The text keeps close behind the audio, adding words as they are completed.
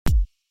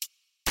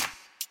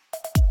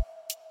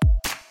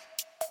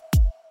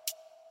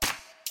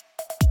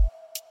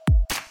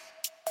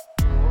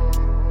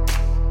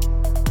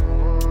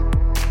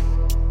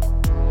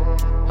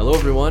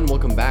everyone.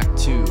 Welcome back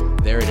to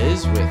There It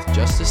Is with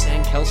Justice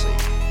and Kelsey,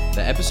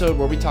 the episode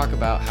where we talk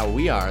about how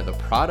we are the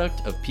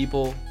product of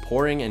people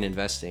pouring and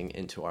investing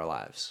into our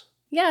lives.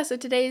 Yeah, so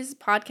today's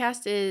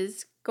podcast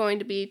is going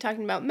to be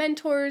talking about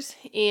mentors,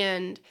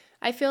 and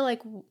I feel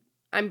like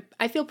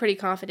I feel pretty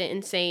confident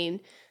in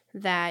saying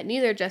that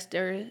neither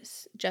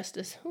Justice,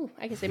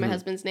 I can say my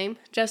husband's name,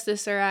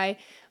 Justice or I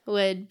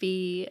would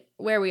be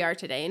where we are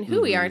today and who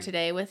we are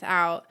today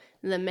without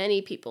the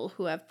many people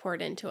who have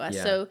poured into us.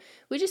 Yeah. So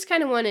we just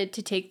kind of wanted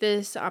to take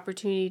this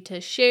opportunity to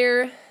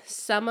share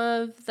some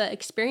of the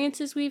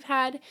experiences we've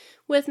had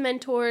with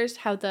mentors,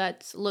 how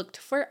that's looked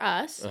for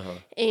us,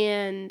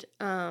 and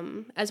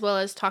as well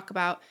as talk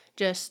about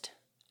just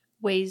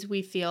ways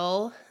we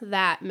feel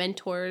that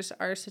mentors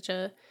are such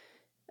a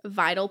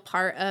vital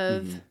part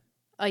of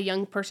a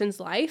young person's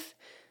life,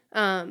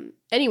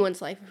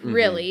 anyone's life,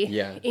 really,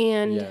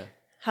 and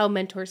how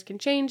mentors can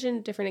change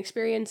in different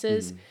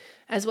experiences,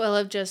 as well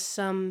as just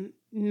some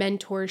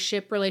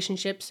mentorship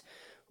relationships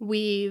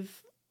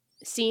we've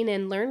seen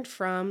and learned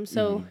from.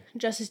 So,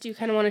 Justice, do you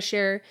kind of want to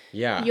share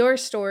your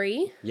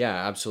story?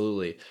 Yeah,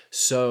 absolutely.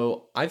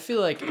 So I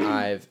feel like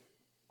I've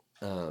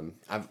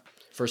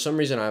for some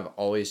reason I've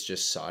always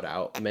just sought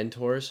out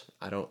mentors.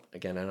 I don't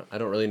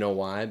really know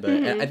why, but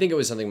I think it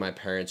was something my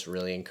parents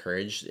really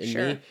encouraged in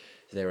me.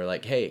 They were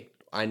like, "Hey,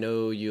 I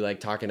know you like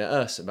talking to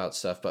us about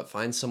stuff, but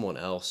find someone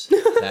else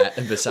that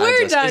besides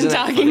We're us." done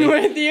talking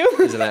with you.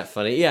 Isn't that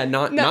funny? Yeah,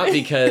 not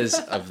because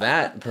of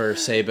that per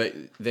se, but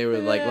they were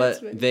like,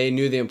 they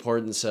knew the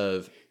importance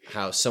of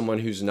how someone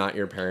who's not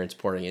your parents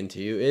pouring into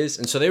you is,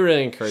 and so they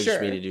really encouraged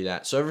me to do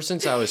that. So ever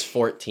since I was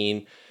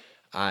 14,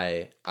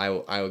 I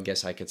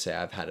guess I could say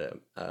I've had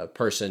a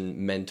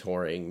person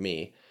mentoring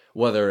me,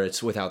 whether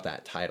it's without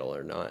that title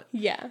or not.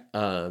 Yeah.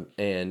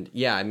 And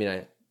yeah, I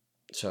mean,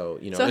 So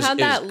how'd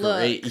that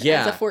look as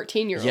a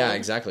 14-year-old? Yeah,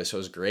 exactly. So it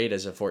was great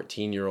as a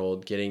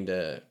 14-year-old getting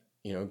to,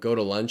 go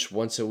to lunch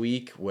once a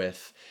week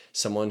with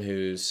someone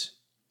who's,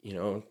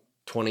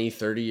 20,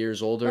 30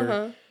 years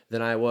older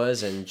than I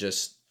was, and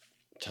just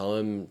tell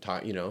him,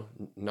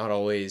 not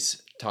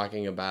always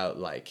talking about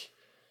like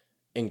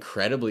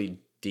incredibly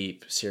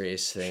deep,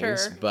 serious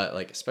things, but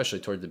like, especially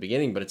toward the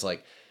beginning, but it's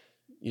like,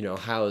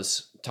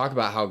 talk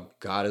about how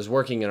God is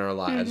working in our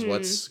lives.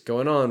 What's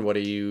going on? What are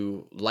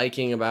you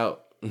liking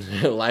about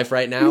life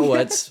right now?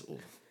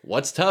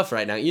 What's tough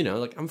right now?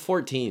 Like I'm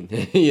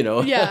 14,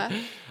 Yeah.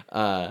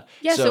 So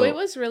it so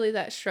was really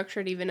that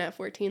structured even at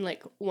 14,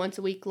 like once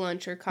a week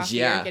lunch or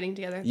coffee or getting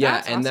together. Yeah.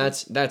 That's and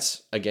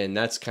awesome.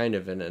 that's kind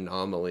of an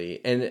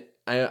anomaly. And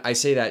I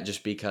say that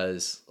just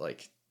because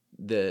like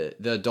the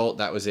adult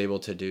that was able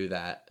to do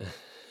that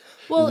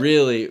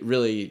really,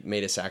 really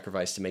made a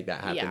sacrifice to make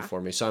that happen for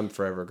me. So I'm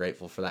forever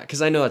grateful for that.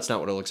 'Cause I know that's not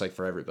what it looks like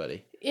for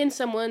everybody. In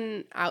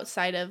someone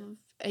outside of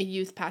a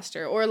youth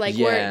pastor or like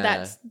where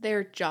that's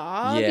their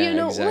job,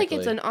 exactly. Like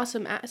it's an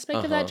awesome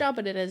aspect of that job,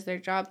 but it is their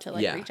job to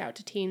like reach out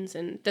to teens,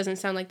 and it doesn't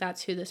sound like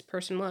that's who this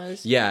person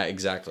was. Yeah,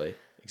 exactly.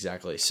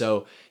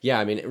 So yeah,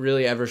 I mean,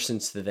 really ever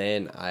since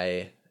then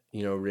I,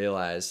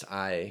 realized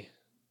I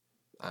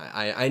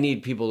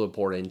need people to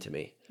pour into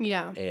me.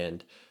 Yeah.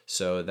 And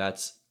so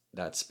that's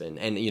been,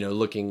 and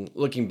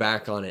looking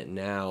back on it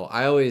now,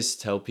 I always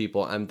tell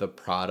people I'm the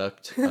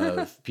product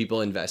of people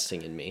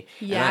investing in me.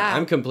 Yeah. And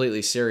I'm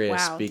completely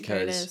serious. Wow,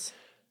 because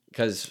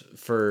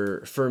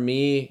for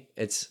me,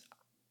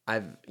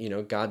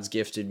 God's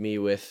gifted me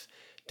with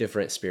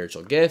different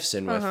spiritual gifts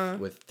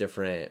and with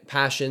different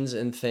passions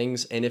and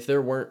things. And if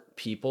there weren't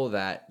people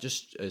that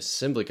just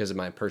simply because of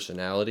my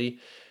personality,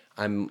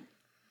 I'm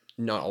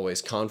not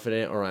always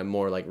confident, or I'm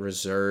more like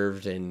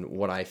reserved in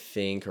what I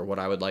think or what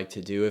I would like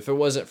to do. If it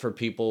wasn't for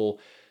people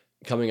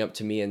coming up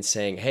to me and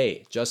saying,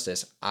 "Hey,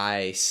 Justice,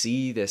 I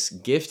see this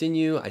gift in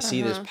you. I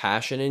see this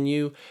passion in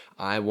you.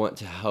 I want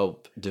to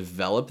help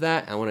develop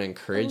that. I want to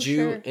encourage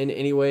you in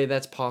any way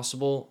that's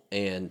possible."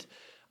 And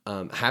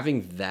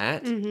having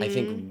that, I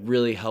think,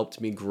 really helped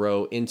me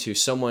grow into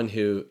someone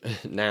who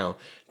now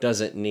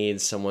doesn't need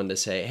someone to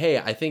say, "Hey,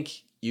 I think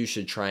you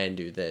should try and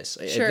do this."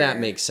 If that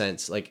makes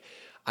sense. Like,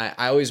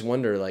 I always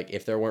wonder, like,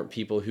 if there weren't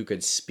people who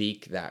could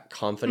speak that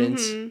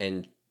confidence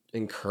and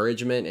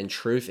encouragement and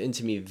truth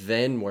into me,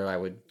 then where I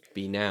would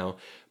be now.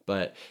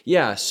 But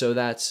yeah, so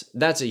that's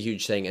a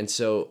huge thing. And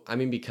so, I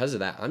mean, because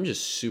of that, I'm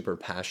just super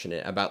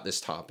passionate about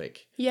this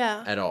topic.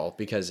 Yeah. At all,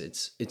 because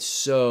it's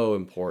so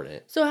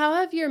important. So how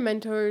have your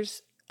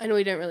mentors, I know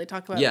we didn't really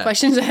talk about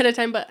questions ahead of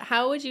time, but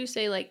how would you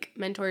say like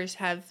mentors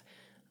have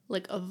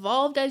like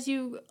evolved as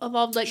you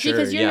evolved? Like,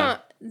 because you're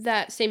not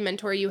that same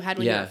mentor you had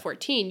when you were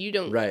 14. You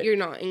don't, you're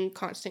not in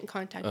constant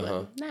contact with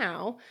them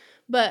now,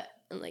 but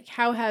like,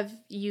 how have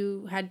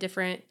you had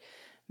different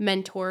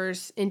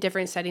mentors in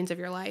different settings of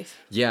your life?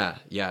 Yeah.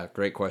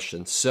 Great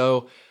question.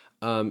 So,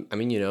 I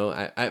mean,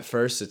 at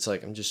first it's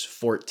like, I'm just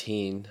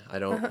 14.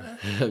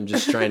 I'm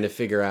just trying to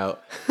figure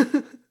out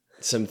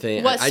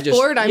something. What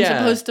sport I'm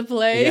supposed to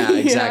play. Yeah,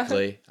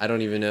 exactly. I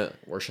don't even know,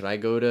 where should I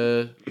go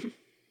to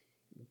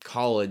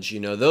college,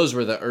 those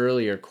were the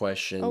earlier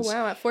questions. Oh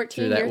wow, at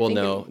 14 that. You're well,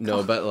 thinking,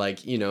 no, but like,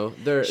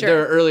 there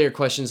are earlier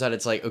questions that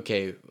it's like,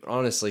 okay,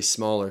 honestly,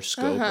 smaller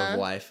scope of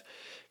life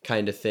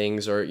kind of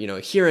things, or,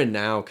 here and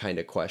now kind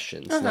of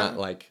questions, not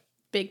like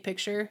big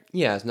picture.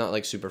 Yeah, it's not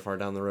like super far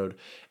down the road.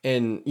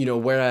 And,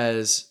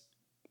 whereas,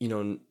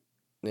 in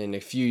a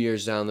few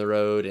years down the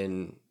road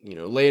and,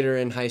 later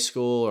in high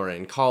school or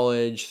in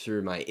college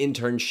through my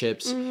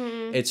internships,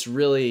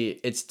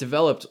 it's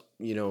developed,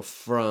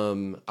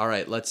 from, all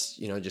right, let's,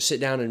 just sit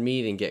down and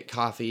meet and get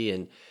coffee.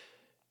 And,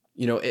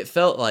 it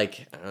felt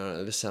like, I don't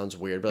know, this sounds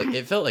weird, but like,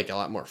 it felt like a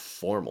lot more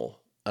formal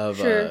of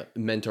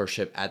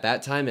mentorship at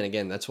that time. And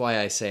again, that's why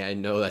I say I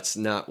know that's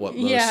not what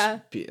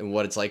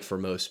what it's like for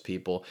most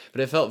people,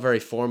 but it felt very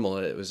formal.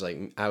 It was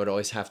like I would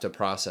always have to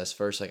process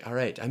first, like, all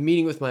right, I'm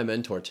meeting with my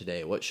mentor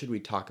today, what should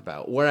we talk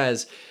about?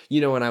 Whereas,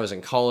 when I was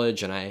in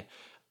college and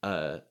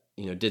I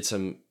did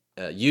some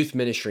youth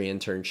ministry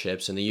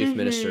internships, and the youth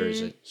minister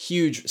is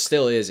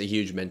still is a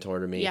huge mentor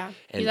to me. Yeah,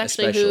 and he's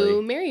actually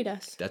who married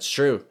us. That's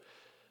true.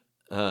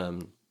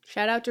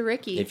 Shout out to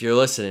Ricky. If you're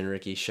listening,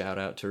 Ricky, shout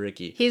out to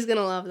Ricky. He's going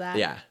to love that.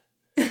 Yeah.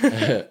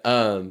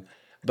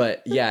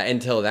 But yeah,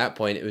 until that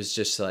point, it was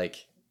just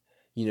like,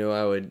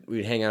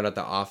 we'd hang out at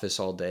the office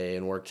all day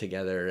and work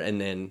together. And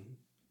then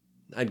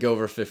I'd go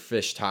over for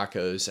fish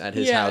tacos at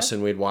his house,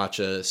 and we'd watch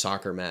a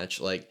soccer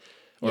match, or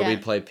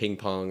we'd play ping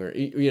pong, or,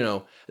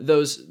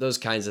 those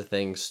kinds of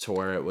things, to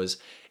where it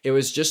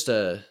was just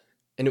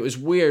and it was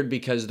weird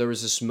because there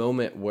was this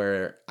moment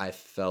where I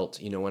felt,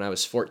 when I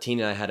was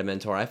 14 and I had a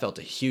mentor, I felt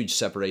a huge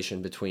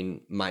separation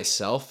between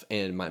myself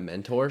and my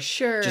mentor.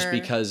 Sure. Just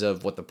because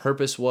of what the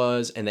purpose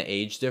was and the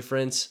age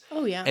difference.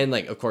 Oh, yeah. And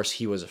of course,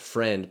 he was a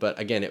friend, but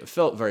again, it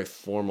felt very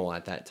formal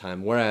at that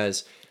time.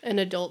 Whereas an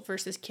adult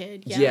versus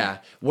kid. Yeah. Yeah.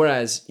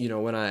 Whereas,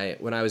 when I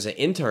was an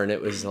intern,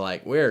 it was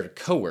like, we're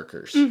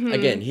coworkers.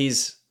 Again,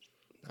 he's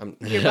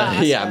your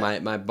boss. Yeah,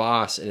 my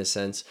boss in a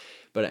sense.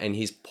 And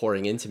he's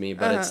pouring into me,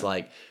 but it's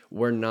like,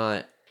 we're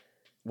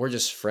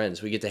just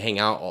friends. We get to hang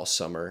out all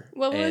summer.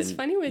 What was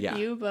funny with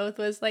you both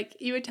was like,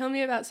 you would tell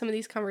me about some of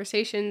these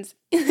conversations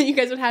that you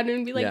guys would have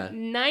and be like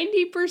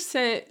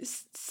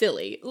 90%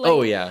 silly. Like,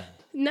 oh yeah.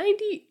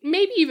 90,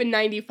 maybe even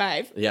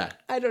 95. Yeah.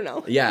 I don't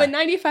know. Yeah. But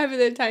 95%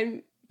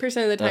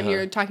 of the time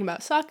you're talking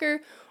about soccer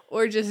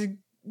or just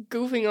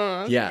goofing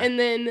off. Yeah. And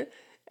then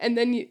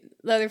the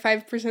other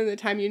 5% of the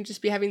time you'd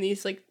just be having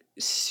these like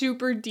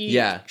super deep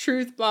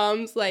truth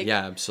bombs. Like,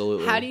 yeah,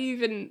 absolutely. How do you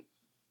even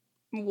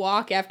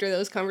walk after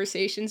those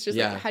conversations? Just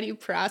like, how do you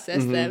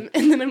process them?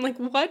 And then I'm like,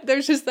 what?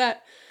 There's just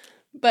that,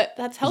 but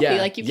that's healthy.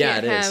 Like you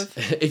can't have,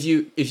 if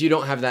you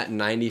don't have that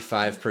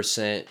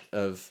 95%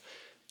 of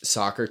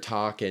soccer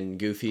talk and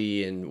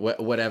goofy and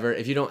whatever,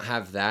 if you don't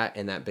have that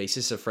and that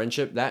basis of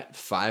friendship, that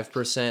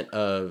 5%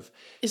 of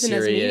isn't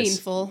serious, as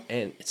meaningful,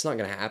 and it's not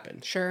going to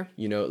happen. Sure.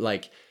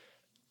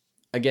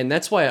 Again,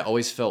 that's why I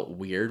always felt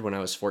weird when I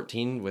was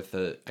 14 with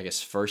the, I guess,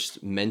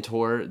 first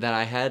mentor that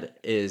I had.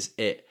 Is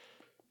it,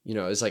 it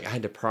was like I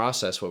had to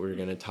process what we were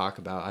going to talk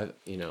about.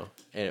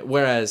 And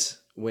whereas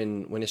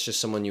when it's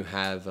just someone you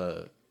have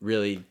a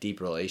really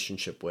deep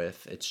relationship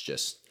with, it's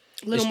just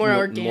a little more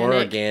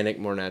organic,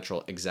 more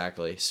natural.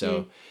 Exactly.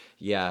 So,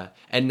 yeah.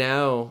 And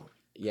now,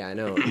 I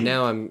know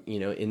now I'm,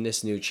 in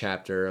this new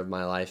chapter of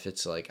my life,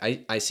 it's like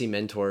I see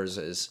mentors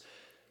as,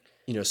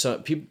 so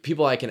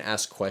people I can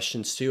ask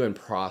questions to and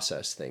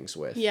process things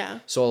with. Yeah.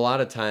 So a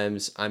lot of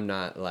times I'm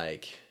not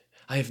like,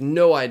 I have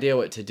no idea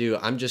what to do.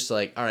 I'm just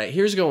like, all right,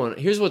 here's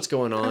what's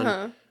going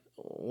on.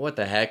 What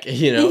the heck, And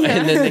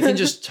then they can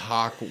just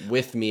talk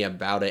with me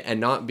about it and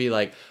not be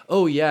like,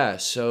 oh yeah,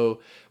 so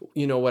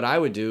what I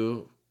would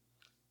do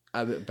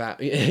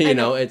about,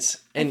 it's,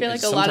 and I feel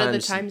like a lot of the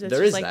times it's there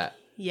just is like, that.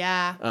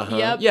 Yeah.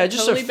 Yep. Yeah,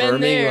 just totally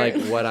affirming like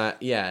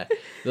what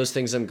those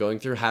things I'm going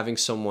through, having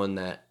someone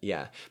that,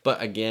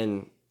 But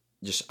again,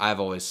 just I've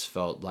always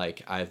felt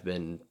like I've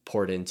been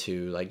poured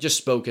into, like just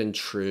spoken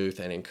truth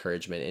and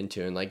encouragement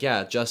into, and like,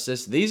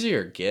 Justice, these are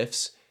your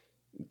gifts.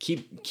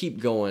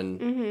 Keep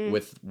going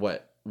with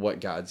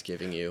what God's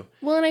giving you.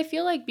 Well, and I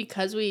feel like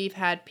because we've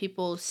had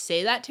people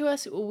say that to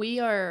us, we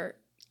are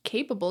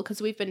capable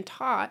because we've been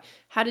taught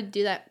how to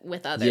do that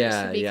with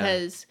others.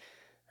 Because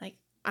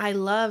I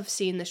love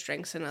seeing the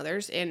strengths in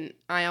others, and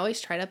I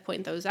always try to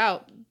point those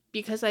out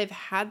because I've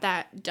had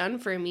that done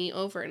for me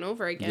over and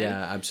over again.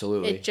 Yeah,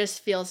 absolutely. It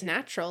just feels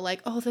natural. Like,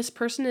 oh, this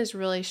person is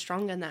really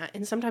strong in that.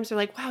 And sometimes they're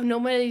like, wow,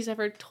 nobody's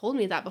ever told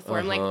me that before.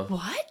 I'm like,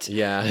 what?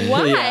 Yeah.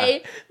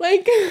 Why?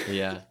 Like,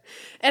 yeah.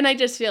 And I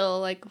just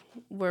feel like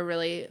we're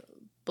really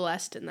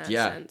blessed in that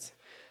sense.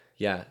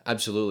 Yeah,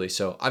 absolutely.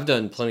 So I've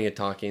done plenty of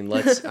talking.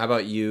 How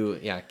about you?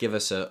 Yeah, give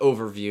us an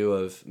overview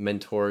of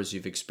mentors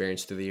you've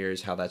experienced through the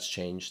years, how that's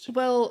changed.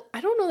 Well, I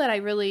don't know that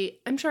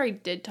I'm sure I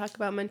did talk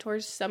about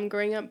mentors some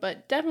growing up,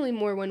 but definitely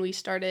more when we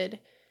started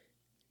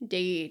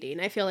dating.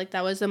 I feel like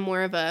that was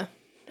more of a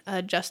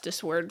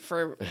justice word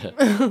for,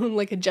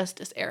 like a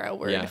justice era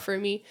word for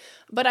me.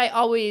 But I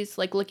always,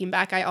 like looking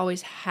back, I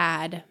always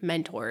had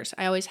mentors.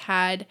 I always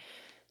had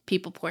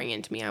people pouring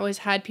into me. I always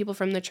had people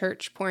from the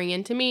church pouring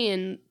into me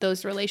in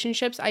those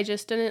relationships. I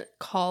just didn't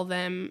call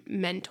them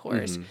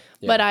mentors. Mm-hmm.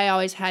 Yeah. But I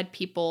always had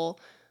people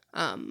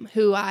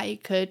who I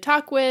could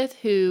talk with,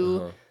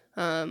 who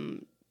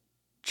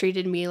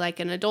treated me like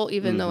an adult,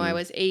 even though I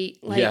was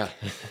 8. Like,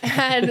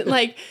 had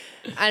like,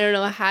 I don't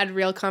know, had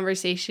real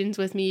conversations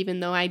with me, even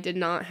though I did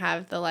not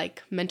have the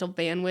like mental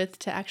bandwidth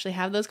to actually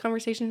have those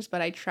conversations.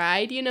 But I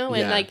tried, you know,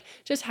 and like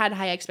just had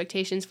high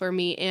expectations for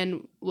me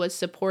and was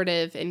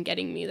supportive in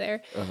getting me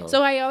there.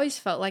 So I always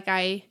felt like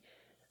I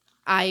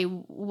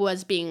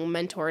was being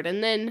mentored.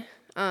 And then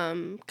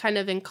kind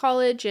of in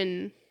college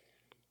and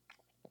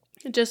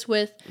just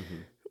with,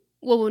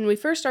 well, when we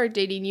first started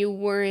dating, you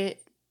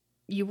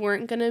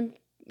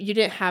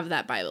didn't have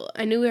that Bible.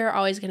 I knew we were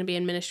always going to be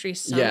in ministry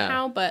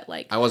somehow, but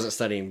like... I wasn't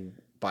studying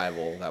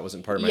Bible. That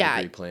wasn't part of my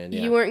degree plan.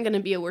 You weren't going to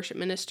be a worship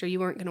minister. You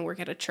weren't going to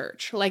work at a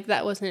church. Like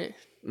that wasn't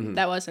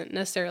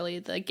necessarily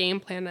the game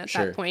plan at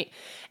that point.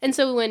 And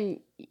so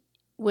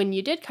when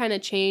you did kind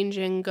of change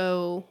and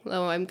go,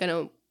 oh, I'm going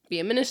to be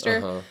a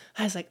minister,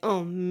 I was like,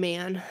 oh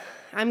man,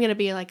 I'm going to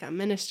be like a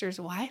minister's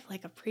wife,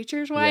 like a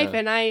preacher's wife.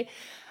 And I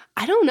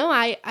don't know.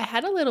 I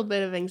had a little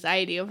bit of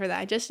anxiety over that.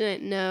 I just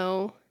didn't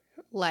know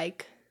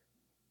like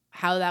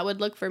how that would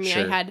look for me.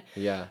 I had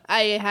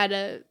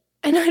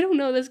and I don't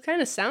know, this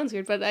kind of sounds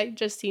weird, but I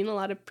just seen a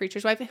lot of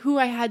preachers' wife who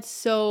I had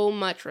so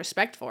much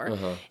respect for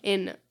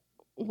and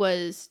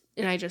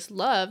I just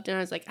loved, and I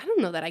was like, I don't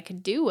know that I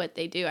could do what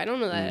they do. I don't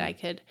know that I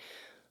could.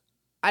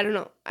 I don't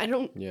know.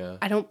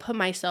 I don't put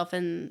myself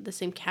in the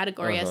same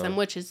category as them,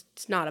 which is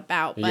it's not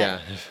about.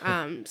 But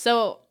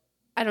so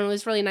I don't know. It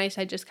was really nice.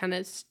 I just kind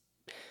of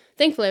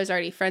thankfully I was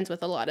already friends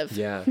with a lot of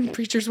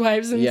preachers'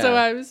 wives, and so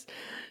I was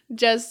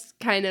just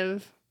kind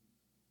of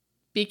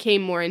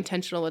became more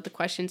intentional with the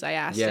questions I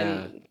asked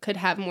and could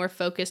have more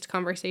focused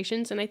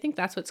conversations. And I think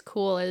that's what's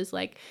cool is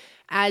like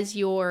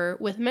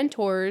with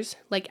mentors,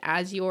 like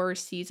as your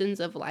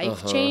seasons of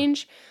life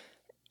change,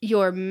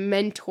 your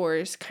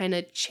mentors kind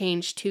of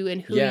change too,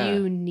 and who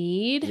you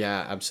need.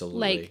 Yeah, absolutely.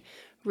 Like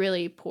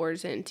really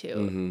pours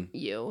into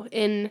you.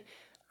 And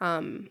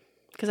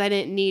because I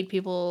didn't need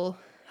people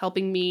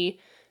helping me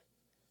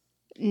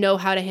know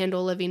how to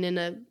handle living in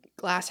a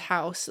glass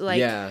house.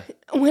 Like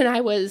when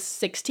I was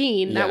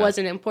 16, that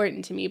wasn't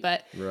important to me,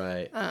 but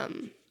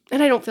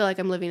and I don't feel like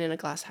I'm living in a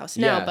glass house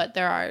now, but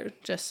there are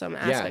just some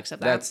aspects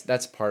of that.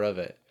 That's part of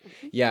it.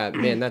 Yeah,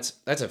 man, that's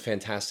a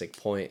fantastic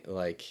point.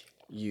 Like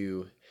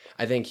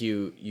I think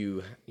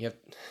you have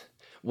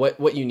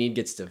what you need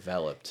gets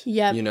developed.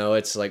 Yeah. You know,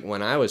 it's like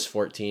when I was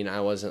 14,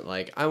 I wasn't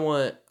like, I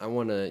want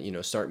to, you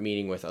know, start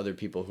meeting with other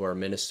people who are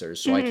ministers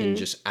so I can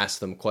just ask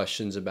them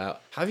questions about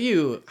have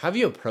you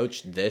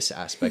approached this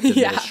aspect of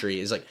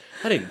ministry? It's like,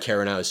 I didn't care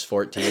when I was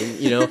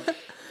 14, you know?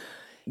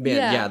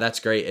 Man, that's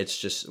great. It's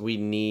just, we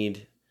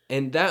need,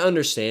 and that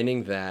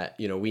understanding that,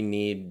 you know, we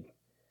need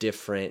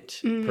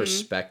different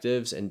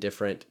perspectives and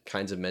different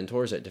kinds of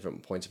mentors at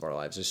different points of our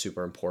lives is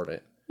super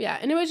important. Yeah,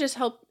 and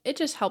it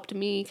just helped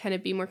me kind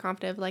of be more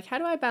confident. Like, how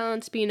do I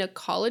balance being a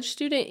college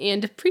student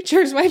and a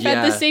preacher's wife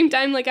at the same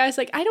time? Like, I was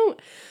like, I don't,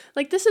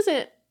 like,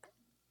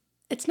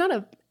 it's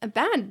not a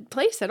bad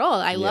place at all.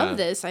 I love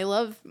this. I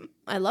love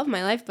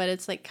my life, but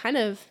it's like kind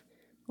of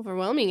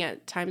overwhelming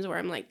at times where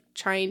I'm like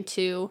trying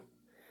to,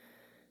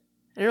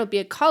 I don't know, be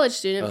a college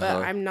student, but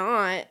I'm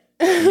not.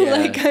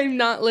 Like, I'm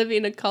not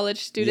living a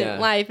college student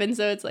life. And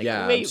so it's like,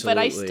 wait, absolutely. But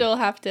I still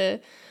have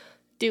to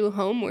do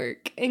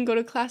homework and go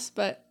to class,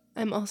 but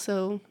I'm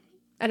also,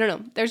 I don't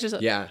know, there's just,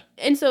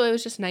 and so it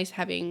was just nice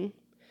having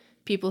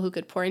people who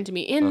could pour into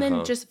me and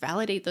then just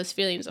validate those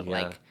feelings of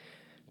like,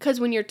 because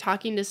when you're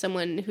talking to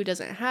someone who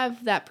doesn't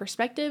have that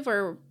perspective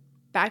or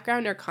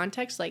background or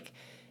context, like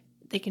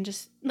they can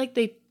just, like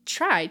they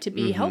try to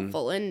be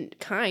helpful and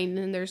kind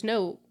and there's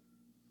no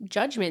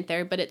judgment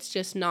there, but it's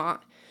just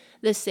not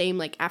the same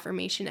like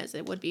affirmation as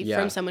it would be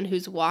from someone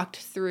who's walked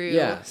through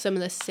some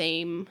of the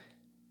same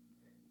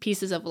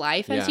pieces of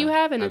life as you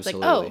have. And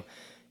absolutely. It's like, oh,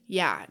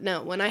 yeah,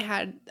 no, when I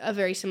had a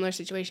very similar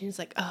situation, it's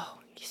like, oh,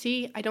 you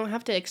see, I don't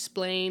have to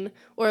explain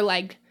or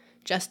like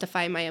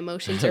justify my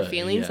emotions or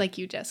feelings. Like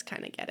you just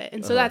kind of get it.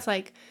 And so that's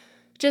like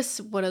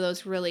just one of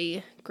those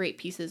really great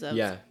pieces of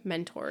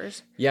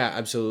mentors. Yeah,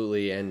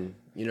 absolutely. And,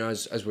 you know,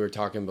 as we were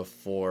talking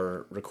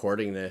before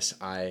recording this,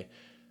 I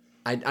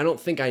don't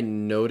think I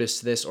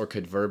noticed this or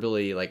could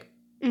verbally like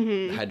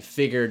had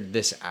figured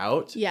this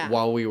out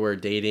while we were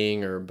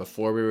dating or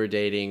before we were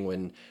dating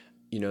when,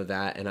 you know,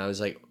 that. And I was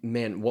like,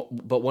 man,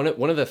 but one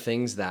of the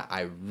things that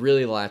I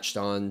really latched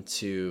on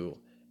to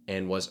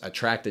and was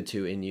attracted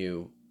to in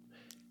you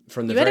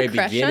from the very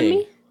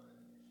beginning.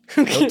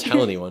 Don't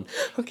tell anyone.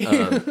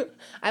 Okay.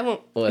 I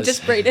won't.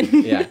 Just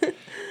Brayden.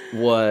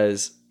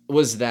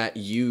 Was that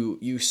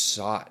you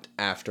sought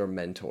after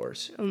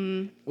mentors,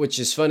 which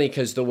is funny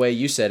because the way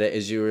you said it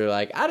is you were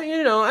like, I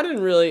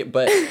didn't really,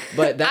 but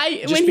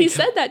that when he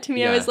said that to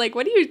me, I was like,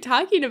 what are you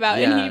talking about?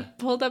 And he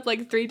pulled up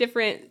like 3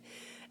 different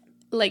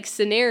like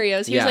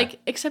scenarios. He was like,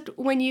 except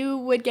when you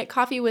would get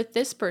coffee with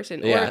this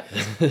person or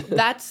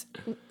that's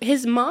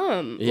his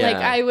mom. Like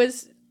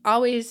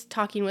always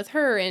talking with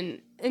her,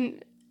 and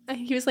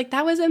he was like,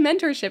 that was a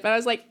mentorship. And I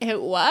was like,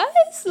 it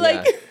was?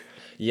 Like,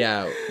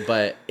 yeah.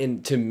 But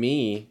to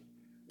me,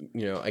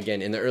 you know,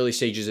 again, in the early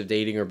stages of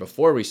dating or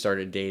before we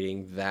started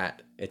dating,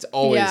 that it's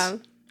always,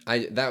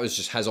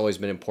 has always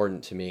been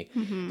important to me.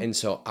 Mm-hmm. And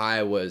so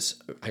I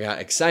got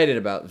excited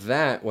about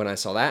that when I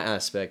saw that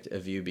aspect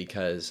of you,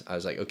 because I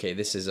was like, okay,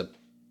 this is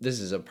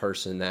a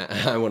person that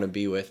I want to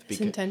be with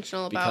because,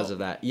 intentional because of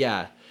that.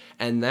 Yeah.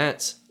 And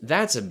that's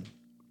a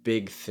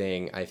big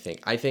thing, I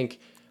think. I think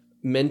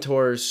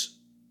mentors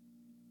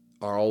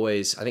are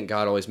always, I think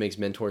God always makes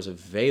mentors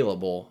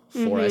available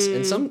for us.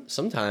 And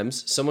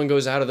sometimes someone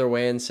goes out of their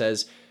way and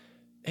says,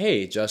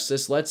 hey,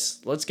 Justice,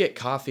 let's get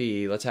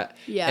coffee.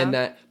 And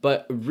that,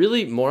 but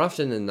really more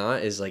often than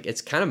not is like,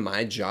 it's kind of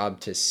my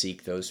job to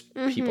seek those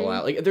people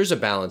out. Like there's a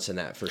balance in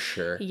that for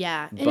sure.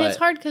 Yeah. And it's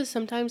hard because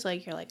sometimes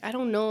like, you're like, I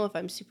don't know if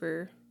I'm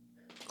super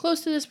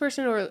close to this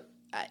person, or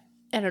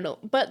I don't know.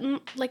 But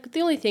like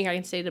the only thing I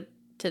can say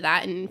to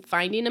that and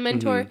finding a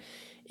mentor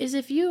is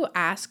if you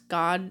ask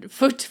God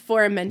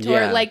for a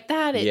mentor like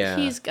that,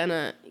 he's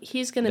gonna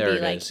there be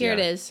like, is, here it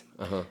is.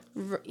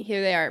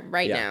 Here they are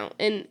right now.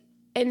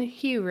 And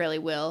he really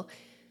will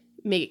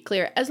make it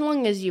clear, as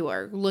long as you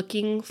are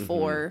looking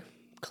for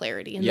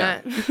clarity in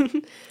that.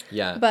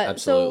 But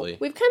absolutely. So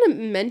we've kind of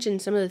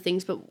mentioned some of the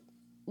things, but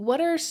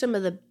what are some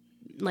of the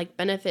like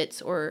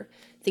benefits or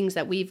things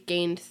that we've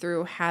gained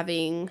through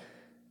having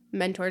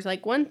mentors?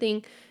 Like one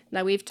thing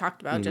that we've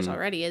talked about just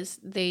already is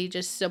they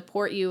just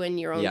support you in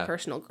your own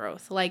personal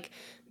growth. Like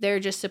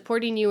they're just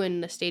supporting you in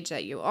the stage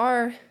that you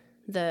are,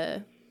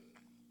 the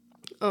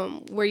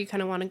where you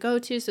kind of want to go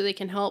to, so they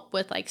can help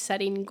with like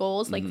setting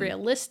goals, like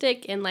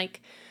realistic and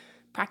like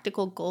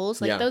practical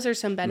goals. Like those are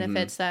some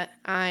benefits that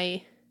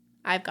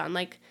I've gotten.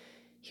 Like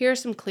here are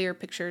some clear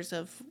pictures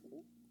of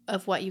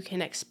what you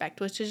can expect,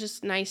 which is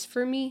just nice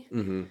for me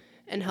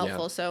and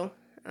helpful. So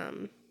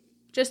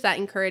just that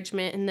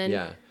encouragement. And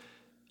then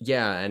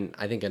yeah, and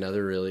I think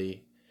another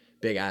really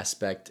big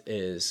aspect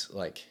is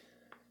like,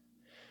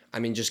 I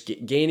mean, just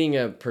gaining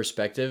a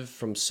perspective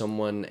from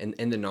someone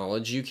and the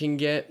knowledge you can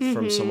get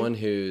from someone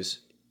who's,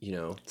 you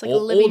know, like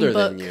older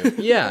than you.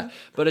 Yeah.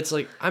 But it's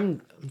like,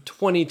 I'm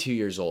 22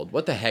 years old.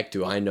 What the heck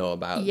do I know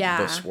about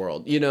this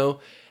world, you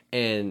know?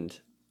 And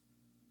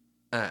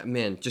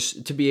man,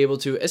 just to be able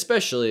to,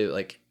 especially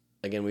like,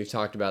 again, we've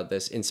talked about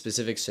this in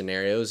specific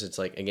scenarios. It's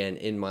like, again,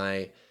 in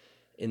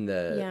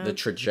the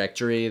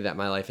trajectory that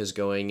my life is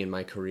going, in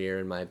my career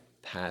and my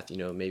path, you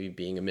know, maybe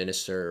being a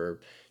minister, or,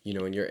 you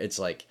know, it's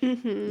like you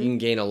can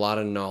gain a lot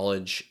of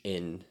knowledge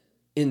in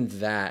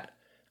that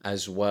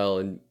as well.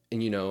 And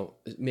you know,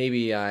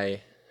 maybe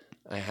I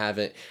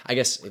haven't, I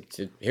guess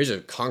here's a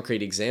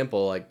concrete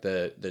example. Like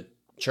the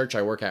church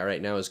I work at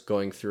right now is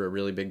going through a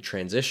really big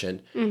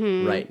transition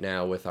right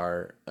now with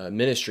our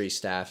ministry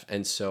staff.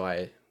 And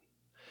so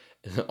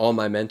all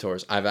my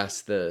mentors, I've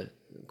asked the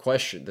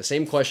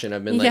same question.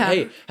 I've been like,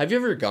 hey, have you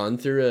ever gone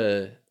through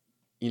a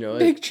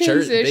big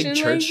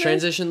church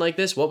transition like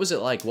this? What was it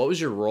like? What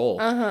was your role?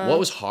 What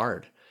was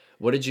hard?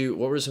 What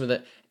were some of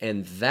the,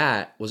 and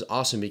that was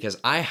awesome because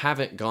I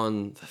haven't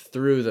gone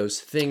through those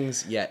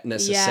things yet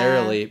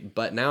necessarily,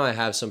 but now I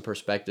have some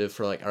perspective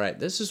for like, all right,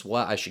 this is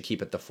what I should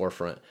keep at the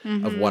forefront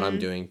of what I'm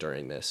doing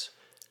during this.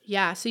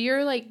 Yeah. So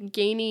you're like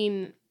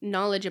gaining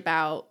knowledge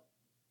about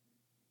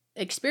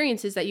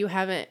experiences that you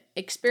haven't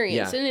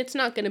experienced, and it's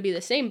not going to be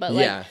the same, but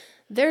like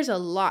there's a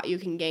lot you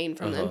can gain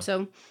from them.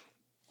 So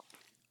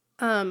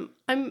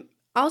I'm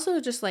also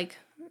just like,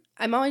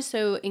 I'm always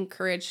so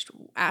encouraged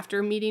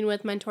after meeting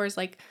with mentors.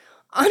 Like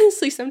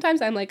honestly,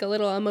 sometimes I'm like a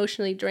little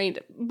emotionally drained,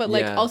 but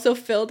like also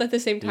filled at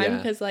the same time,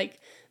 because like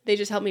they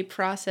just help me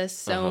process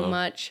so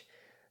much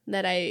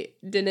that I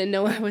didn't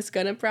know I was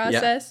gonna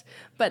process.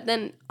 But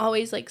then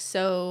always like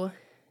so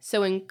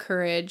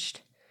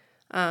encouraged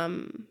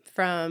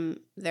from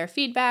their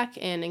feedback,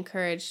 and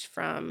encouraged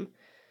from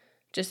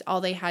just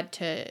all they had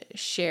to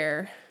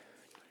share.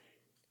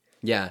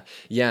 Yeah.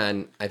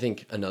 And I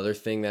think another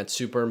thing that's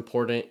super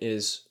important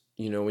is,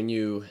 you know, when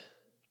you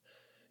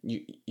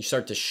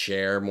start to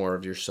share more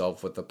of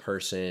yourself with the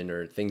person,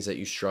 or things that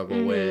you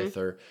struggle with,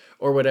 or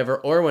whatever.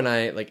 Or when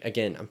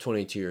I'm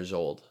 22 years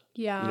old.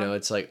 Yeah. You know,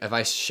 it's like if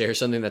I share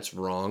something that's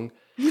wrong,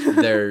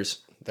 they're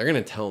going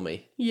to tell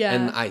me. Yeah.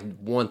 And I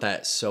want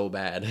that so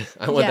bad.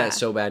 I want that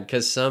so bad,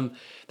 because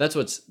that's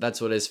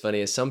what is funny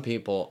is some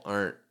people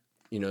aren't,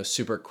 you know,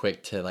 super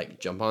quick to like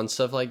jump on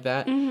stuff like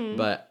that.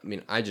 But I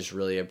mean, I just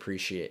really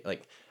appreciate,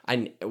 like, I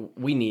need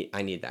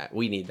that.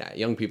 We need that.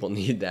 Young people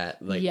need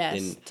that. Like,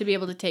 to be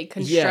able to take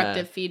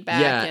constructive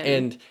feedback.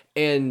 Yeah.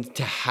 And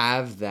to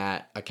have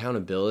that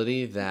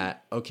accountability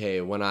that, okay,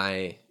 when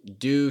I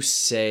do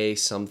say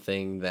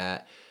something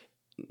that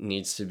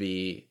needs to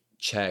be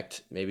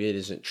checked, maybe it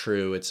isn't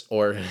true,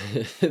 or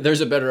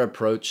there's a better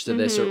approach to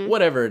this, or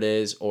whatever it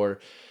is, or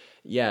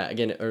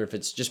again, or if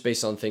it's just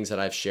based on things that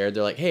I've shared,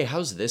 they're like, hey,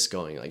 how's this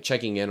going? Like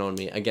checking in on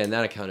me. Again,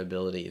 that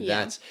accountability,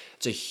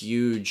 it's a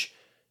huge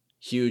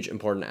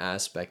important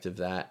aspect of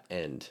that.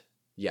 And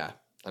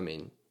I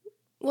mean,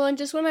 Well, and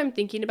just when I'm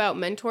thinking about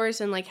mentors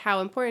and like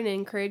how important and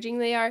encouraging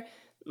they are,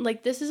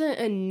 like this isn't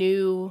a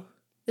new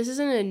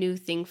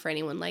thing for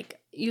anyone. Like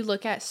you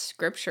look at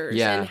scriptures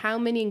and how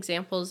many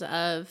examples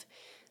of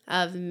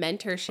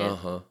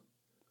mentorship,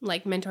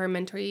 like mentor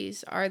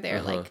mentees are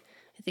there. Like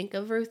I think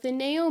of Ruth and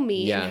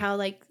Naomi and how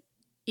like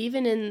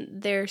even in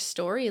their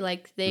story,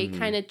 like they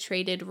kind of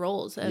traded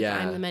roles of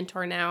I'm the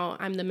mentor now,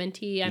 I'm the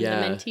mentee, I'm the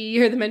mentee,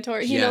 you're the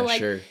mentor, you know,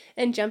 like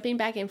and jumping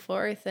back and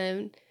forth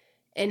and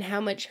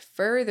how much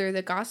further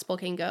the gospel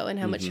can go and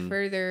how much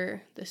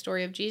further the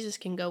story of Jesus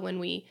can go when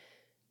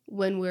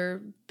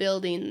we're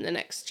building the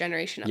next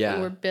generation up,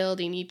 when we're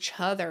building each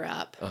other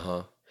up.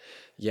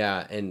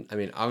 Yeah, and I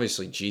mean,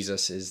 obviously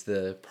Jesus is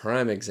the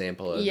prime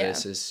example of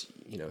this, is,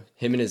 you know,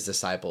 him and his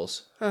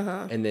disciples.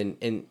 And then,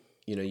 and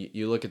you know,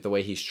 you look at the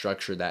way he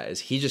structured that is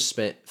he just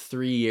spent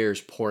 3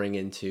 years pouring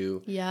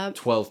into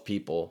 12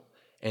 people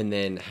and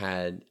then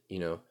had, you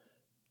know,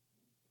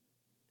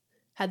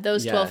 had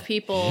those 12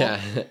 people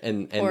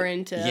and pour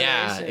into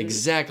others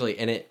exactly.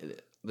 And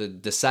the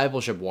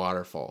discipleship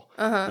waterfall,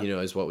 you know,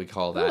 is what we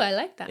call that. Ooh, I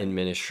like that. In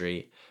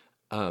ministry.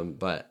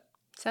 But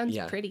sounds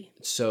pretty.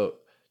 So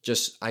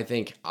just, I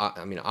think,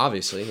 I mean,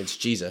 obviously it's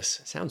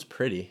Jesus. Sounds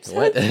pretty. Sounds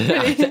what?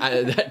 pretty.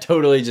 That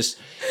totally just,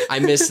 I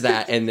missed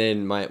that. And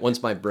then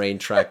once my brain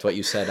tracked what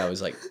you said, I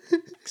was like,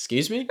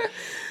 excuse me?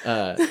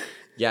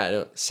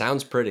 Yeah,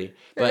 sounds pretty.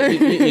 But,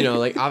 you know,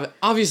 like,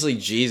 obviously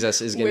Jesus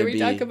is going to be...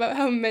 Where we talk about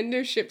how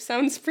mentorship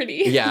sounds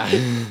pretty. Yeah.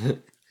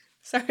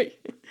 Sorry.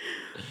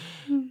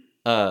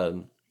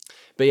 But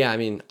yeah, I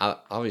mean,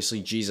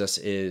 obviously Jesus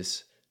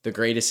is the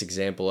greatest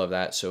example of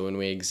that. So when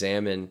we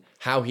examine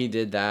how he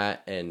did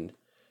that and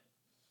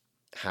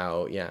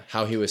how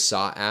he was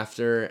sought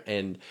after,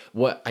 and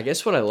what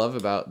I love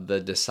about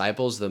the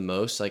disciples the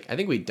most, like I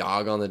think we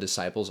dog on the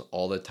disciples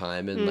all the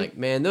time and like,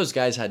 man, those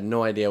guys had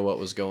no idea what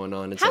was going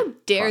on. It's how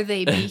like, dare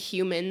they be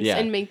humans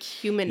and make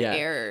human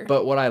error.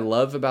 But what I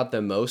love about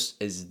them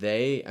most is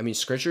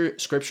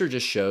scripture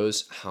just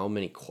shows how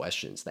many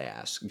questions they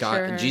ask.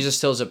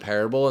 Jesus tells a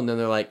parable and then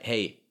they're like,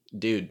 hey,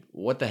 dude,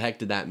 what the heck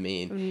did that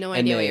mean? I have no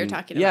idea what you're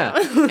talking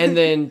about. And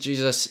then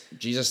Jesus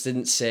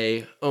didn't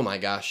say, oh my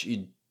gosh,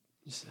 you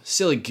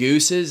silly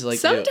gooses. Like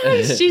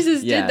sometimes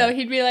Jesus did though.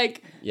 He'd be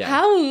like,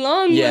 how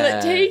long will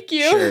it take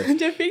you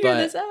to figure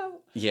this out?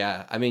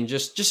 Yeah, I mean,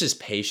 just his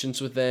patience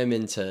with them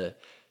and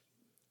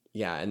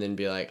then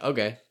be like,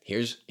 okay,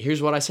 here's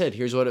what I said,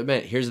 here's what it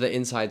meant, here's the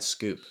inside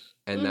scoop.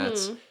 And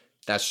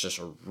that's just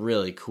a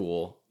really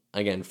cool,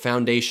 again,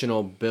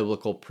 foundational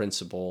biblical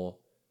principle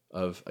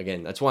of,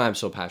 again, that's why I'm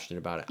so passionate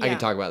about it. I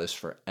could talk about this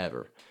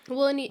forever.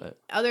 Well,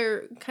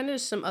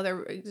 some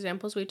other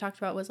examples we talked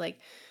about was like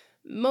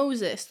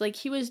Moses, like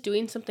he was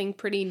doing something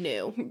pretty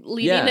new,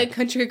 leading a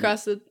country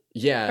across the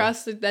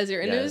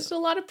desert, and there's a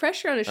lot of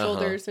pressure on his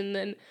shoulders. And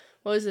then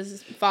what was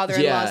his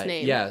father-in-law's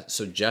name? Yeah,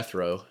 so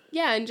Jethro.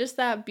 Yeah, and just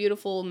that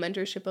beautiful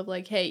mentorship of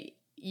like, hey,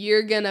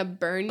 you're gonna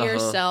burn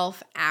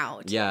yourself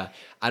out. Yeah,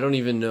 I don't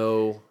even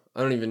know.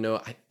 I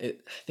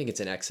think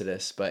it's in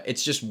Exodus, but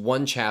it's just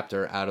one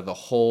chapter out of the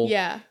whole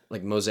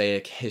like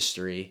Mosaic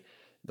history,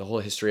 the whole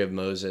history of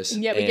Moses.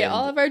 Yeah, we get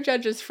all of our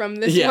judges from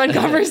this one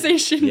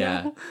conversation.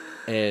 Yeah.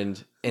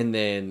 And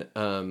then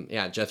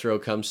Jethro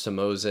comes to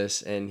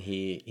Moses and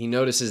he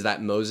notices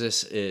that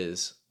Moses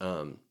is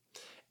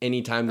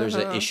anytime there's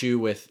an issue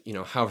with, you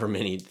know, however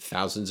many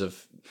thousands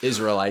of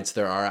Israelites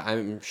there are,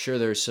 I'm sure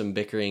there's some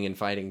bickering and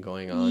fighting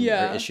going on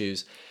or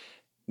issues.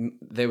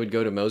 They would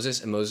go to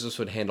Moses and Moses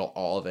would handle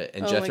all of it.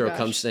 And Jethro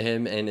comes to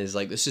him and is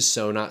like, this is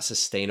so not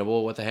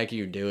sustainable. What the heck are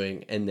you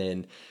doing? And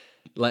then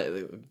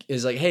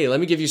is like, hey, let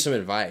me give you some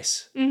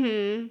advice.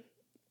 And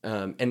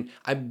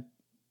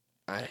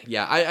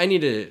I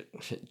need to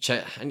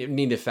check. I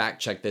need to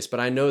fact check this, but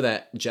I know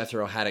that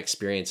Jethro had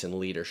experience in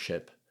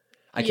leadership.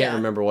 I can't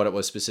remember what it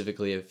was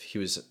specifically, if he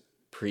was a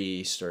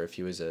priest or if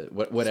he was a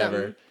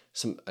whatever.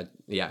 Some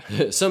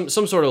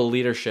sort of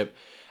leadership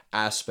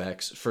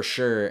aspects for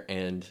sure.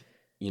 And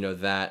you know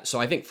that. So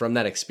I think from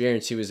that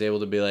experience, he was able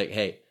to be like,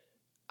 hey,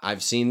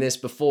 I've seen this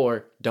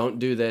before. Don't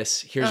do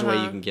this. Here's a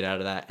way you can get out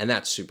of that. And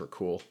that's super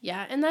cool.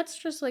 Yeah. And that's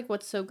just like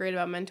what's so great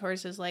about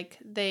mentors is like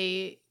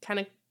they kind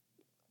of,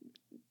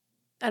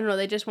 I don't know,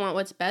 they just want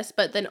what's best.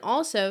 But then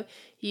also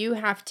you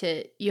have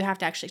to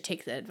actually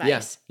take the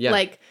advice. Yeah.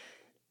 Like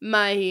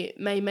my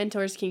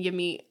mentors can give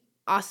me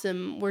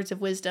awesome words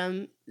of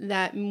wisdom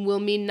that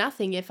will mean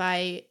nothing if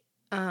I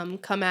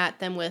come at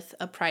them with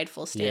a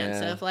prideful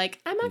stance of like,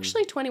 I'm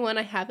actually 21.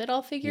 I have it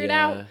all figured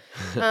out.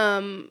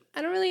 I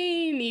don't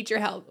really need your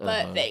help,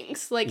 but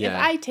thanks. Like if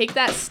I take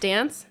that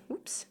stance,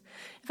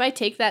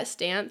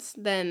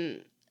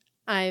 then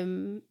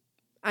I'm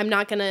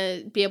not going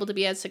to be able to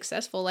be as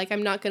successful. Like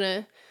I'm not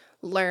going to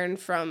learn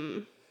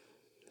from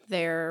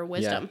their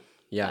wisdom.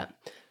 Yeah.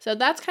 So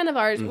that's kind of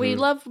ours. We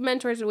love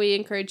mentors and we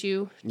encourage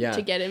you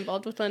to get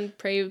involved with one,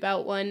 pray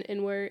about one,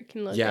 and where it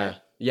can look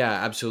at. Yeah,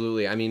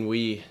 absolutely. I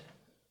mean,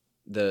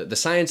 the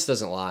science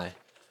doesn't lie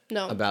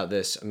about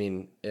this. I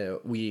mean,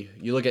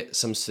 you look at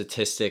some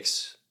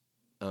statistics,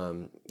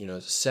 7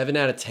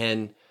 out of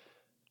 10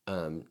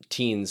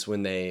 teens,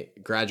 when they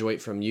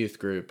graduate from youth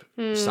group,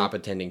 stop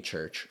attending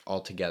church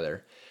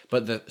altogether.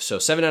 But so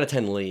 7 out of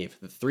 10 leave.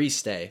 The 3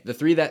 stay. The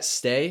 3 that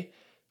stay,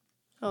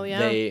 oh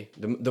yeah,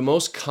 the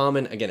most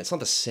common, again, it's not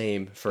the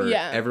same for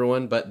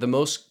everyone, but the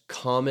most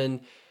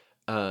common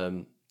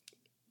thing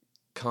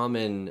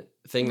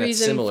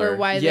that's similar. For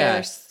why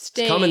they're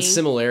staying. Common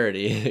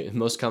similarity,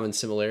 most common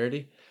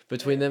similarity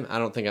between them. I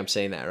don't think I'm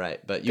saying that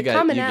right, but you get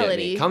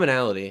me.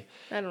 Commonality.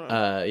 I don't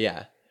know.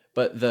 Yeah,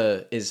 but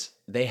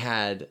they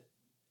had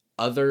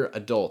other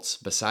adults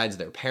besides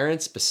their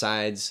parents,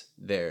 besides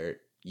their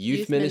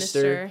youth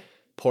minister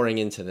pouring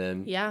into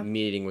them,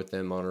 meeting with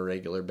them on a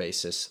regular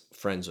basis,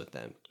 friends with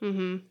them.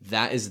 Mm-hmm.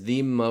 That is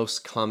the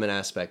most common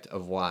aspect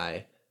of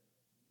why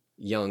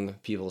young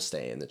people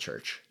stay in the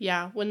church.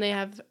 Yeah, when they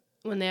have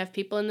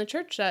people in the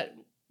church that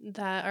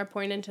are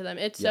pouring into them,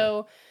 it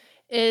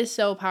is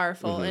so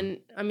powerful. Mm-hmm. And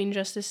I mean,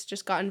 Justice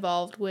just got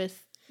involved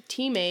with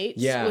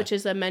Ep8, which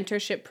is a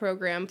mentorship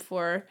program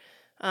for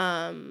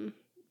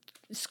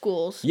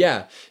schools.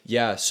 Yeah.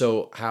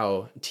 So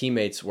how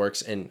Ep8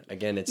 works, and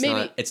again,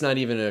 it's not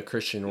even a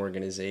Christian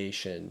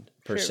organization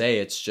per se.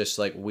 It's just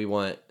like we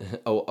want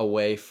a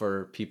way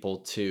for people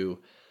to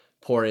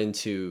pour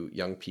into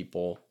young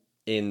people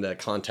in the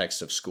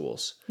context of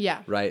schools.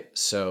 Yeah. Right.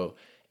 So,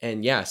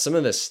 and some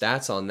of the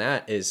stats on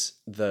that is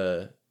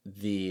the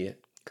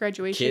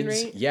graduation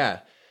kids, rate. Yeah.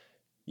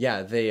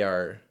 They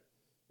are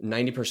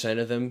 90%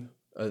 of them,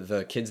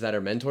 the kids that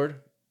are mentored,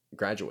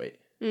 graduate.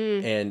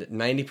 And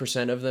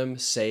 90% of them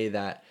say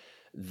that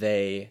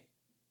they,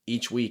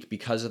 each week,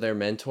 because of their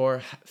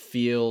mentor,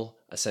 feel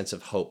a sense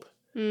of hope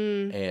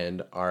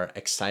and are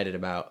excited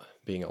about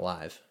being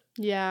alive.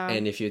 Yeah.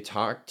 And if you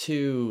talk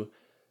to,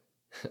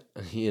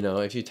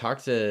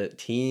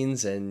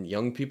 teens and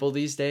young people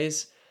these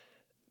days,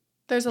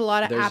 there's a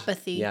lot of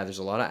apathy. Yeah, there's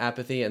a lot of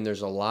apathy, and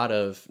there's a lot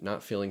of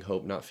not feeling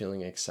hope, not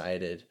feeling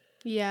excited.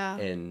 Yeah.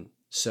 And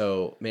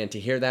so, man, to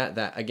hear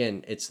that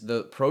again, it's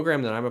the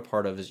program that I'm a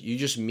part of is you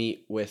just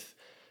meet with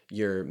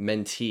your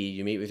mentee,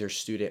 you meet with your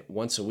student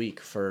once a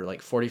week for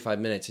like 45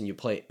 minutes and you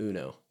play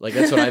Uno. Like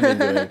that's what I've been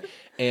doing.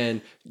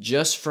 And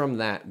just from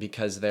that,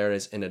 because there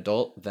is an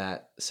adult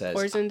that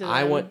says,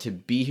 I want to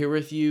be here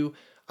with you.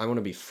 I want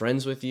to be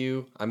friends with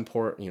you. I'm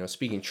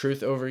speaking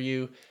truth over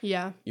you.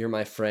 Yeah. You're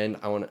my friend.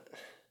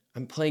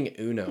 I'm playing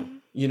Uno,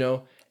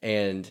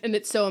 and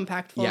it's so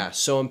impactful. Yeah.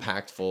 So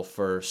impactful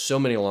for so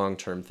many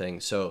long-term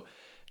things. So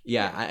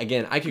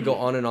I could go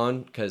on and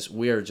on because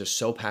we are just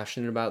so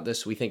passionate about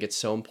this. We think it's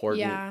so important.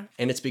 Yeah.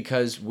 And it's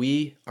because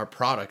we are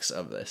products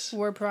of this.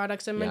 We're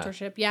products of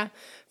mentorship. Yeah,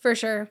 for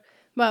sure.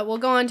 But we'll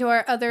go on to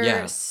our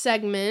other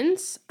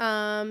segments.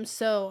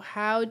 So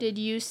how did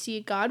you see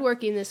God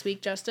working this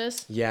week,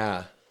 Justice?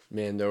 Yeah,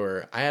 man,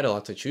 I had a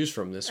lot to choose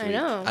from this week. I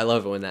know. I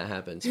love it when that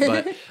happens.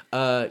 But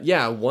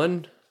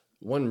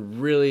one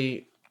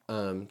really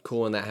cool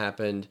one that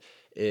happened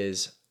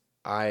is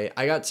I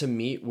got to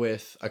meet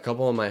with a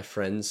couple of my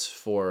friends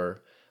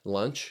for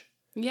lunch.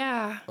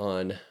 Yeah.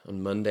 On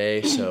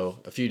Monday, so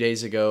a few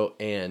days ago,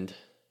 and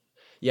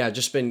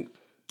just been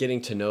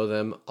getting to know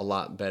them a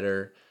lot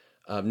better.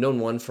 I've known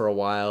one for a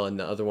while, and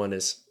the other one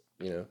is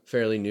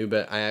fairly new,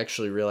 but I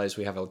actually realized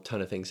we have a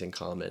ton of things in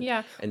common.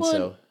 Yeah. And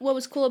so what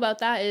was cool about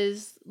that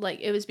is like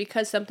it was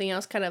because something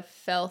else kind of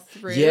fell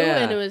through,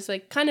 and it was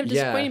like kind of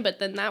disappointing, but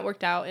then that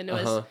worked out, and it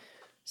was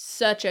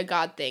such a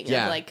God thing.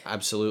 Yeah, of like,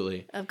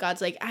 absolutely. Of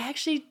God's like,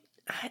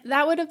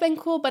 that would have been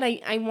cool, but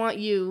I want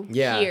you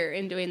here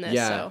in doing this.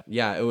 Yeah, so.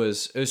 Yeah, it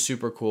was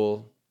super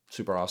cool,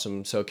 super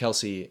awesome. So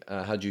Kelsey,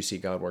 how'd you see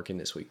God working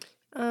this week?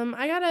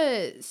 I got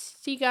to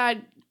see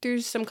God through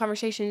some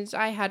conversations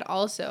I had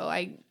also.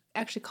 I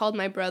actually called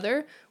my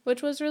brother,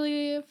 which was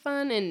really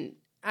fun, and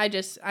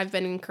I've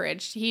been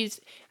encouraged.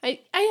 I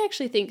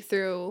actually think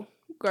through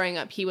growing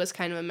up, he was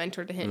kind of a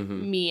mentor to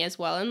me as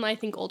well, and I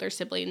think older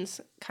siblings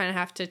kind of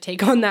have to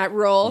take on that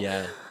role.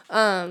 Yeah.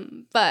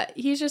 But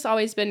he's just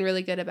always been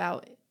really good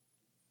about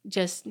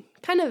just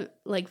kind of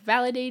like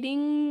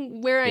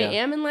validating where I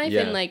am in life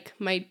and like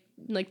my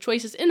like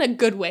choices in a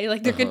good way,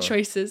 like they're good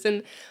choices,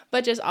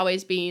 but just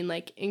always being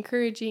like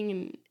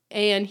encouraging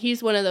and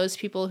he's one of those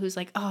people who's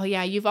like, oh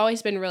yeah, you've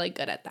always been really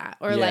good at that,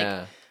 or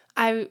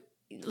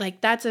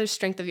like that's a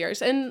strength of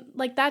yours, and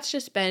like that's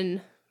just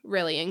been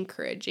really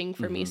encouraging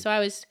for me.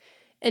 So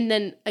and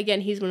then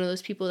again, he's one of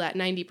those people that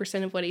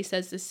 90% of what he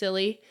says is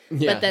silly,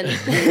 but then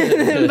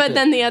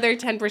the other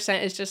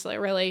 10% is just like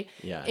really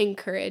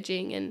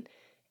encouraging, and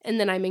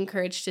then I'm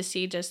encouraged to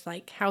see just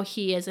like how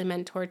he is a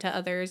mentor to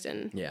others,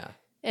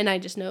 and I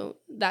just know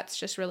that's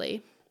just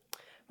really,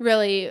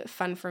 really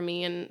fun for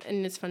me, and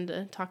it's fun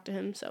to talk to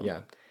him.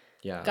 So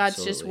God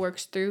just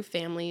works through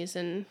families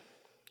and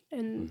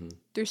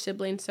through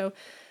siblings. So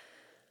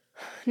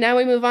now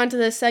we move on to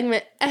this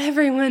segment.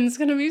 Everyone's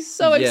going to be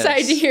so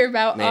excited to hear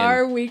about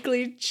our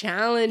weekly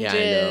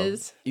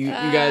challenges. Yeah,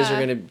 I know. You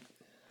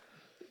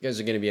guys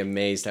are going to be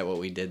amazed at what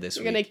we did this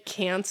week. You're going to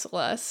cancel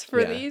us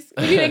for these.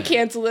 We need to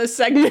cancel this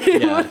segment.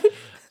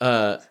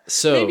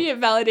 So maybe it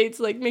validates,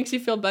 like makes you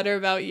feel better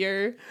about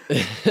your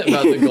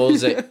about the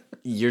goals that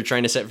you're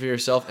trying to set for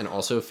yourself and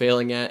also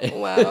failing at.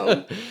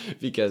 Wow.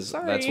 Because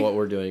that's what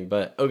we're doing.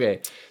 But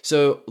okay,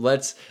 so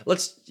let's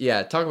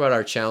talk about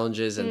our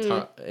challenges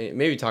and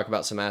maybe talk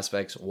about some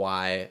aspects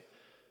why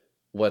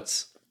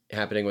what's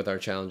happening with our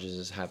challenges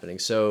is happening.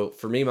 So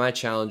for me, my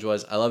challenge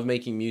was I love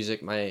making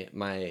music.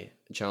 My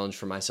challenge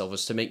for myself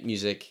was to make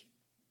music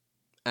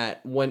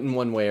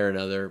one way or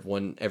another,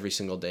 every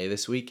single day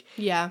this week.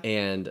 Yeah.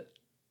 And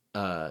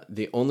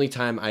the only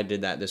time I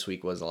did that this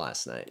week was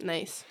last night.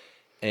 Nice.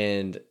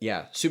 And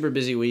yeah, super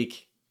busy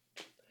week.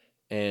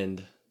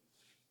 And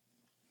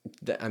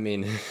I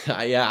mean,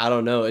 I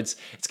don't know. It's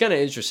kind of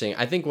interesting.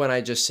 I think when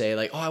I just say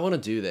like, oh, I want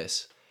to do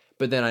this,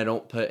 but then I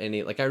don't put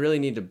any, like, I really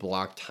need to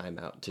block time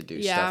out to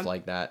do stuff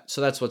like that.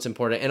 So that's what's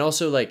important. And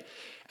also, like,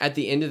 at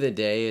the end of the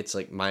day, it's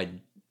like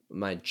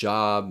my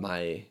job,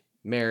 my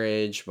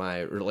marriage,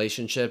 my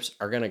relationships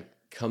are going to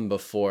come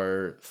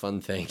before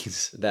fun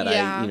things that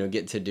I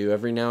get to do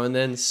every now and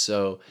then.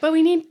 So, but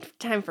we need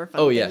time for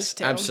fun. Oh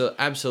yes,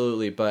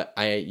 absolutely. But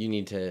I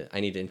need to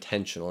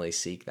intentionally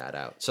seek that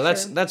out. So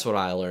that's what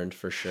I learned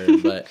for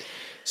sure. But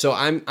so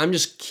I'm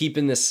just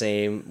keeping the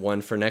same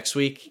one for next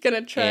week.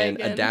 Gonna try and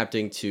again.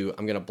 Adapting to,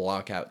 I'm gonna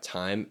block out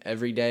time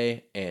every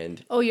day.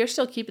 And you're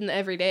still keeping the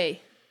every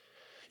day.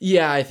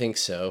 Yeah, I think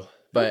so.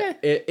 But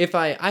if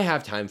I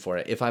have time for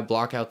it, if I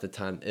block out the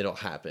time, it'll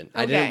happen.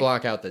 Okay. I didn't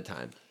block out the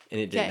time. And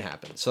it didn't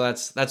happen. So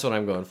that's what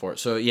I'm going for.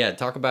 So yeah,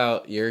 talk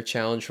about your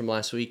challenge from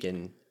last week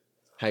and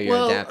how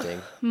you're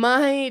adapting.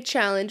 My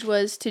challenge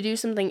was to do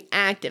something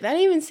active. I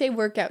didn't even say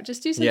workout,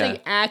 just do something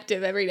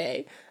active every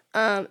day.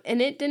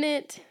 And it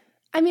didn't,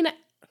 I mean,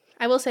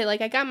 I will say,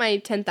 like, I got my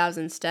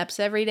 10,000 steps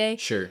every day.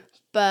 Sure.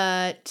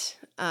 But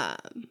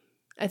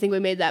I think we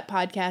made that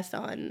podcast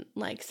on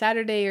like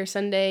Saturday or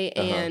Sunday,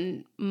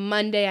 and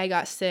Monday I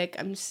got sick.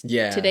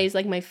 Today's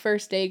like my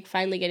first day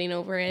finally getting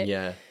over it.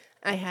 Yeah.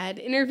 I had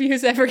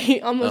interviews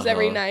almost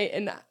every night,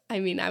 and I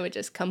mean, I would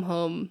just come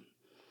home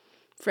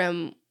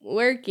from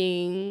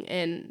working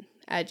and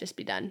I'd just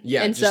be done.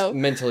 Yeah, and just so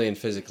mentally and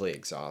physically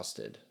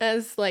exhausted.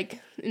 As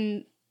like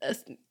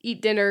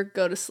eat dinner,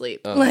 go to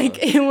sleep.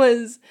 Like it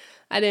was,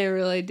 I didn't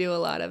really do a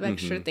lot of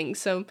extra things.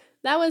 So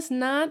that was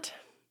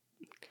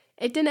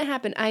it didn't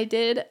happen. I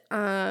did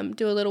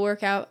do a little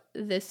workout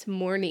this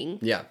morning.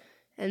 Yeah.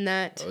 And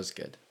that was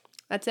good.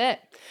 That's it.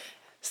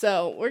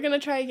 So we're going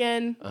to try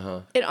again.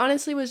 It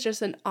honestly was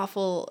just an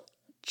awful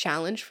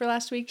challenge for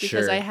last week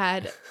because I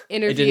had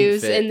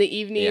interviews in the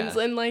evenings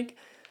and like,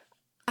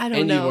 I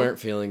don't know. And you weren't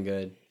feeling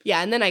good.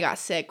 Yeah. And then I got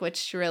sick,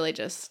 which really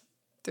just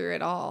threw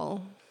it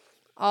all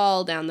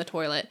down the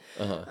toilet.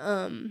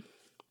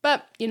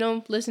 But,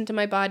 listen to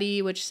my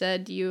body, which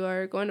said you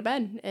are going to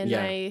bed. And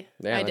I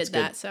did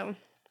that. So.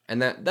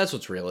 And that's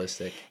what's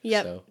realistic.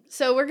 Yep.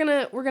 So we're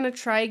gonna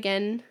try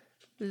again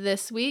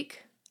this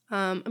week.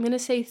 I'm going to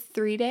say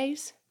 3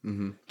 days,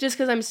 just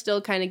because I'm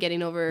still kind of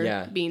getting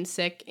over being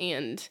sick,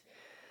 and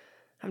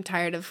I'm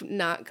tired of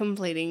not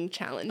completing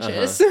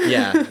challenges.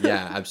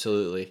 Yeah,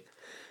 absolutely.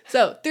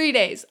 So 3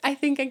 days. I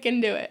think I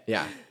can do it.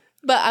 Yeah.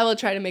 But I will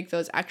try to make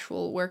those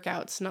actual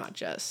workouts, not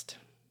just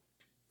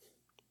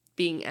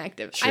being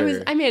active.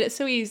 Sure. I made it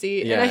so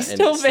easy, and I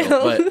still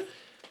failed. But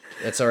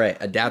that's all right.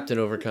 Adapt and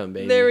overcome,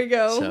 baby. There we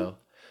go. So,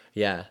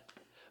 yeah.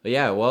 But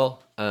yeah,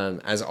 well,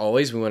 as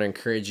always, we want to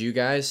encourage you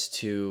guys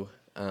to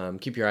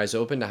keep your eyes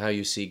open to how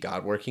you see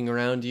God working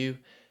around you.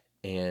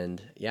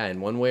 And yeah,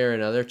 in one way or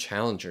another,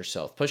 challenge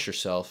yourself, push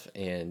yourself,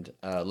 and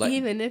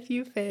even if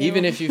you fail.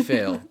 Even if you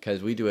fail,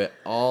 because we do it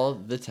all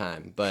the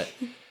time. But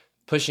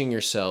pushing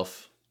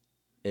yourself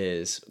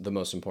is the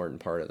most important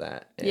part of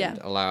that. And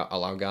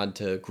allow God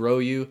to grow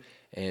you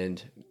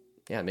and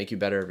make you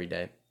better every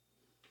day.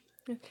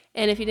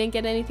 And if you didn't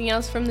get anything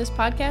else from this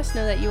podcast,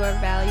 know that you are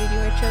valued, you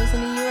are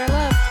chosen, and you